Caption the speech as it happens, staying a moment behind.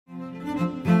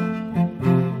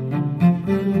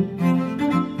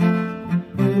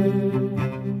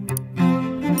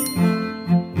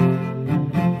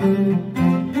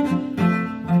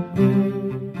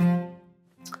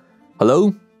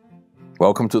Hello,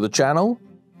 welcome to the channel.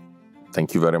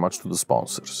 Thank you very much to the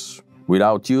sponsors.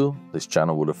 Without you, this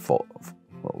channel would have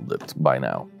folded by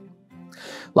now.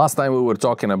 Last time we were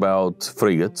talking about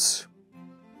frigates,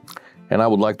 and I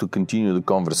would like to continue the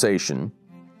conversation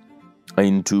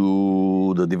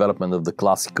into the development of the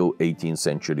classical 18th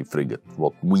century frigate,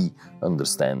 what we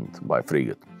understand by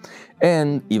frigate,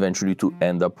 and eventually to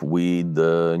end up with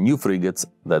the new frigates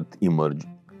that emerged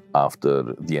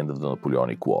after the end of the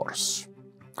Napoleonic Wars.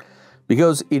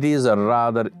 Because it is a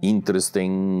rather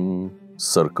interesting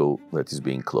circle that is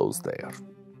being closed there.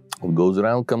 What goes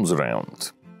around comes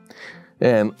around.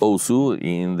 And also,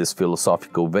 in this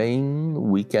philosophical vein,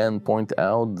 we can point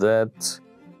out that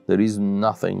there is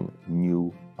nothing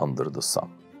new under the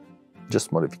sun.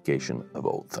 Just modification of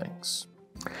old things.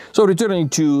 So returning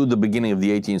to the beginning of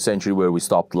the 18th century where we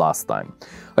stopped last time,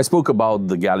 I spoke about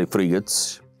the galley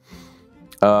frigates,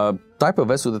 a type of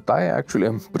vessel that I actually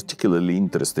am particularly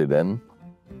interested in.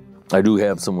 I do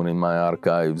have somewhere in my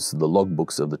archives the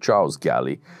logbooks of the Charles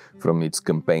Galley from its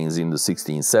campaigns in the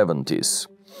 1670s.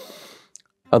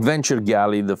 Adventure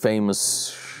Galley, the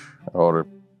famous or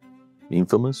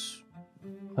infamous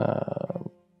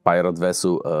pirate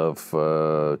vessel of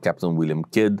Captain William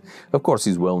Kidd, of course,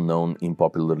 is well known in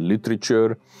popular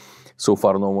literature. So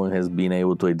far, no one has been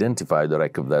able to identify the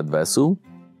wreck of that vessel.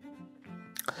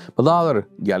 But other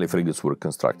galley frigates were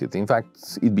constructed. In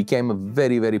fact, it became a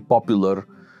very, very popular,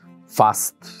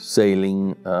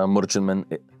 fast-sailing merchantman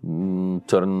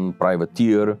turned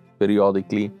privateer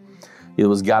periodically. It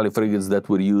was galley frigates that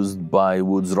were used by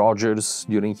Woodes Rogers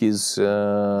during his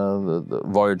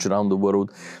voyage around the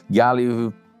world.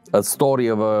 A story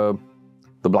of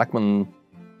the Blackman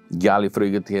galley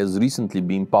frigate has recently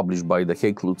been published by the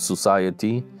Hakluyt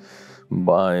Society,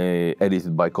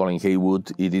 edited by Colin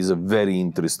Haywood. It is a very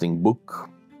interesting book.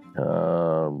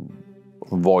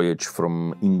 Voyage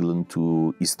from England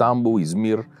to Istanbul,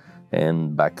 Izmir,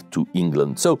 and back to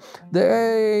England. So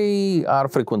they are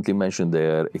frequently mentioned, they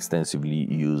are extensively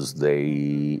used,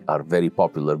 they are very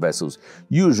popular vessels.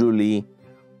 Usually,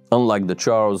 unlike the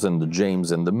Charles and the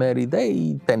James and the Mary,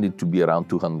 they tended to be around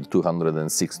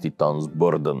 260 tons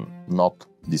burden, not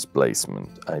displacement,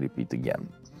 I repeat again.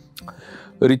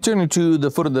 Returning to the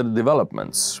further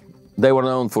developments, they were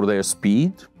known for their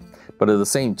speed, but at the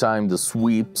same time the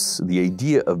sweeps, the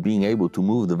idea of being able to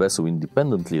move the vessel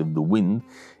independently of the wind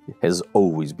has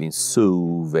always been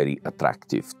so very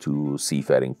attractive to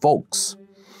seafaring folks.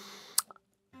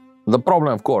 The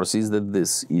problem, of course, is that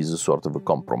this is a sort of a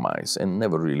compromise and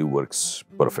never really works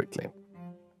perfectly.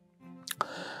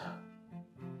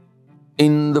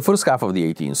 In the first half of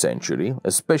the 18th century,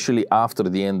 especially after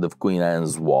the end of Queen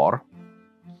Anne's War,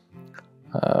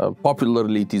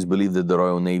 popularly it is believed that the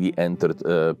Royal Navy entered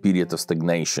a period of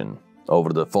stagnation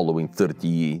over the following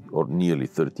 30 or nearly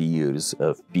 30 years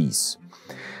of peace.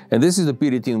 And this is the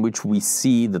period in which we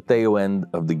see the tail end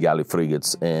of the galley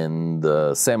frigates and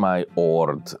the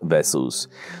semi-oared vessels.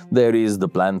 There is the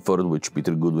Blandford, which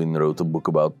Peter Goodwin wrote a book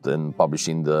about and published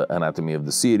in the Anatomy of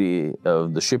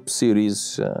the Ship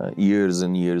series years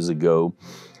and years ago.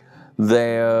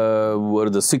 There were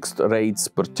the sixth rates,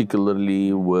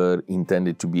 particularly, were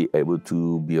intended to be able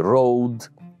to be rowed.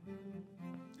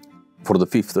 For the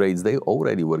fifth rates, they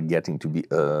already were getting to be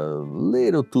a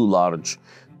little too large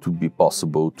to be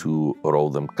possible to row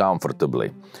them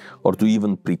comfortably, or to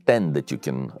even pretend that you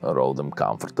can row them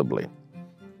comfortably.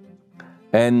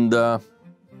 And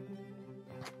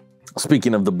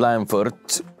speaking of the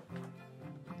Blandford,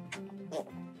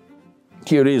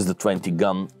 here is the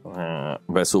 20-gun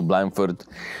vessel Blandford.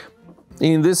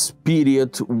 In this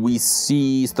period, we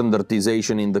see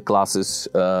standardization in the classes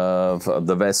of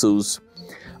the vessels.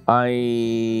 I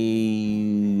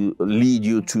lead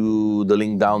you to the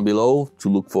link down below to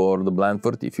look for the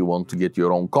Blandford if you want to get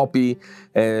your own copy.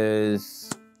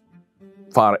 As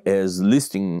far as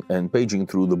listing and paging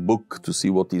through the book to see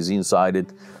what is inside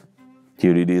it,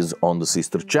 here it is on the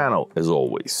sister channel, as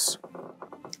always.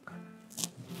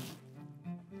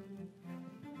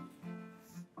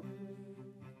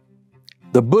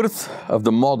 The birth of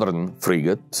the modern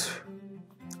frigate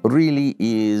really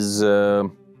is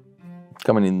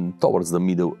coming in towards the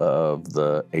middle of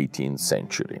the 18th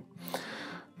century.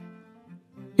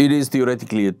 It is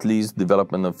theoretically at least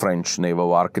development of French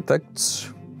naval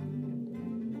architects.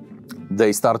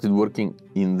 They started working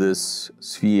in this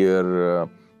sphere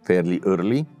fairly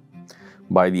early.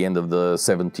 By the end of the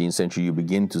 17th century, you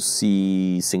begin to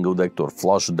see single-decked or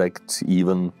flush-decked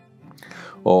even,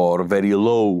 or very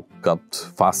low-cut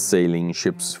fast-sailing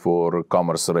ships for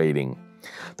commerce raiding.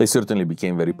 They certainly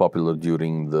became very popular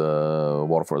during the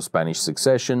War for Spanish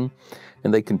Succession,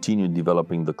 and they continued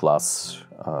developing the class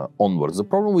onwards. The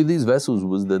problem with these vessels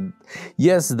was that,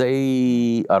 yes,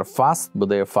 they are fast, but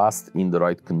they are fast in the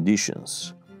right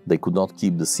conditions. They could not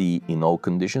keep the sea in all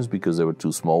conditions because they were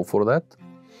too small for that.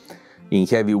 In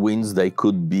heavy winds, they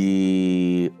could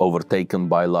be overtaken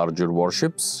by larger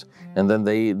warships, and then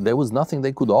there was nothing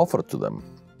they could offer to them.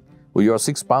 When you're a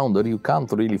 6-pounder, you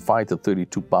can't really fight a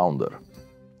 32-pounder.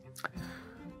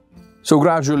 So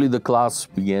gradually the class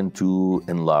began to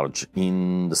enlarge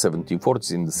in the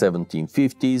 1740s, in the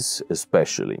 1750s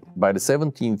especially. By the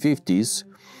 1750s,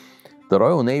 the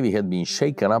Royal Navy had been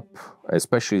shaken up,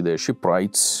 especially their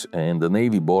shipwrights and the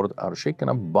Navy Board are shaken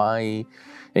up by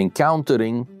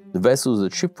encountering the vessels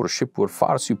that ship for ship were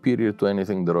far superior to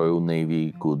anything the Royal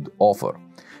Navy could offer.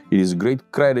 It is a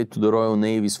great credit to the Royal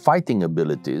Navy's fighting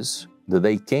abilities that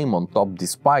they came on top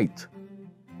despite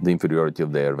the inferiority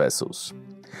of their vessels.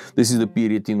 This is the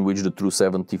period in which the true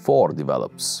 74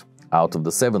 develops, out of the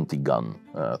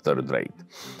 70-gun third rate.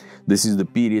 This is the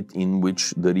period in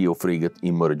which the Rio frigate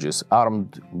emerges,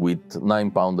 armed with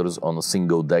 9-pounders on a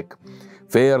single deck,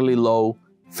 fairly low,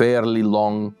 fairly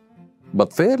long,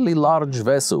 but fairly large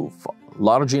vessel,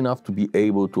 large enough to be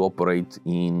able to operate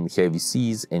in heavy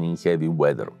seas and in heavy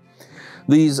weather.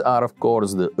 These are, of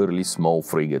course, the early small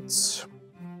frigates.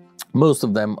 Most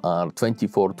of them are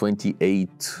 24, 28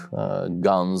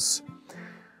 guns.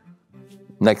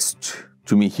 Next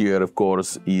to me here, of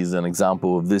course, is an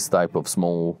example of this type of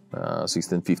small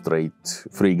 16th, 5th rate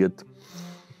frigate.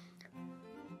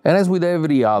 And as with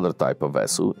every other type of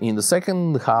vessel, in the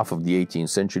second half of the 18th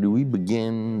century, we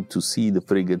begin to see the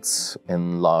frigates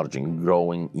enlarging,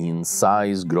 growing in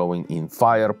size, growing in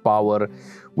firepower,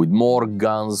 with more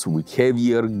guns, with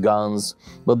heavier guns,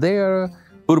 but their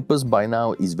purpose by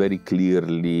now is very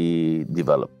clearly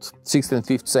developed. 6th and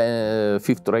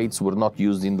 5th rates were not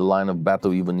used in the line of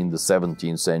battle even in the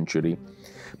 17th century,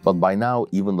 but by now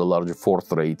even the larger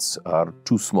 4th rates are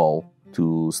too small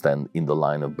to stand in the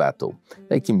line of battle.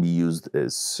 They can be used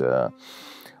as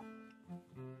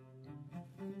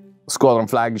squadron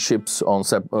flagships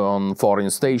on foreign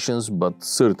stations, but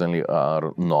certainly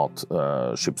are not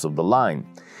ships of the line.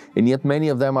 And yet many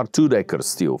of them are two-deckers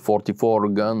still,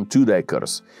 44-gun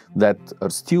two-deckers that are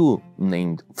still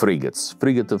named frigates,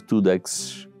 frigate of 2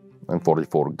 decks and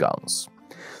 44 guns.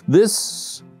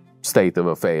 This state of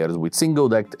affairs with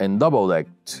single-decked and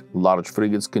double-decked large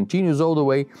frigates continues all the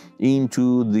way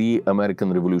into the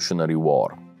American Revolutionary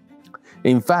War.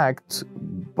 In fact,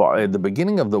 at the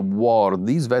beginning of the war,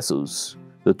 these vessels,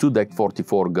 the 2-deck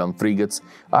 44-gun frigates,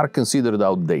 are considered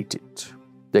outdated.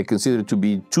 They're considered to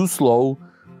be too slow,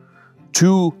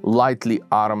 too lightly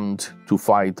armed to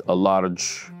fight a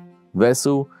large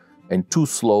vessel, and too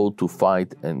slow to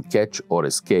fight and catch or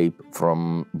escape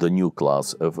from the new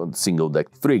class of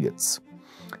single-decked frigates.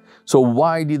 So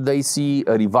why did they see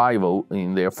a revival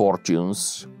in their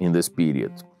fortunes in this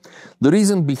period? The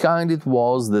reason behind it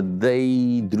was that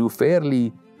they drew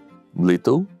fairly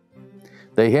little.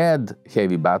 They had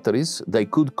heavy batteries. They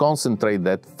could concentrate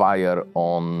that fire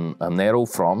on a narrow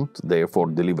front, therefore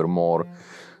deliver more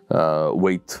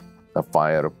weight of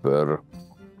fire per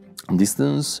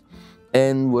distance,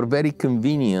 and were very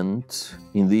convenient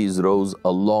in these roads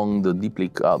along the deeply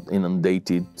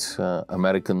inundated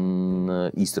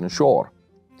American eastern shore.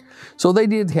 So they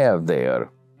did have their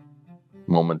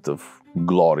moment of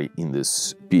glory in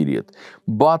this period,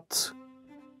 but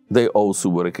they also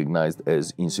were recognized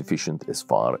as insufficient as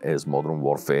far as modern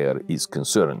warfare is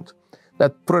concerned.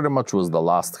 That pretty much was the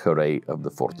last hooray of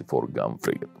the 44-gun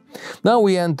frigate. Now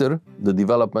we enter the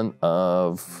development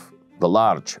of the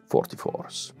large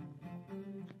 44s.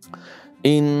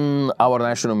 In our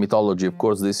national mythology, of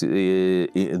course,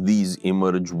 these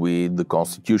emerge with the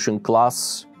Constitution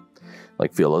class,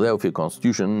 like Philadelphia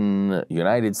Constitution,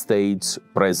 United States,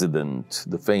 President,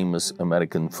 the famous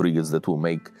American frigates that will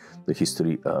make the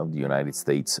history of the United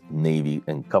States Navy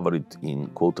and cover it in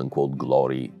quote-unquote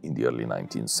glory in the early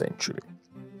 19th century.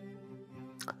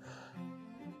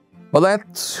 But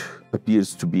that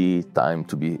appears to be time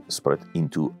to be spread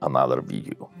into another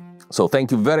video. So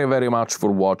thank you very, very much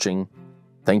for watching.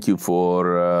 Thank you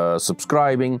for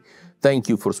subscribing. Thank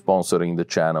you for sponsoring the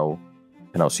channel.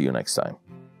 And I'll see you next time.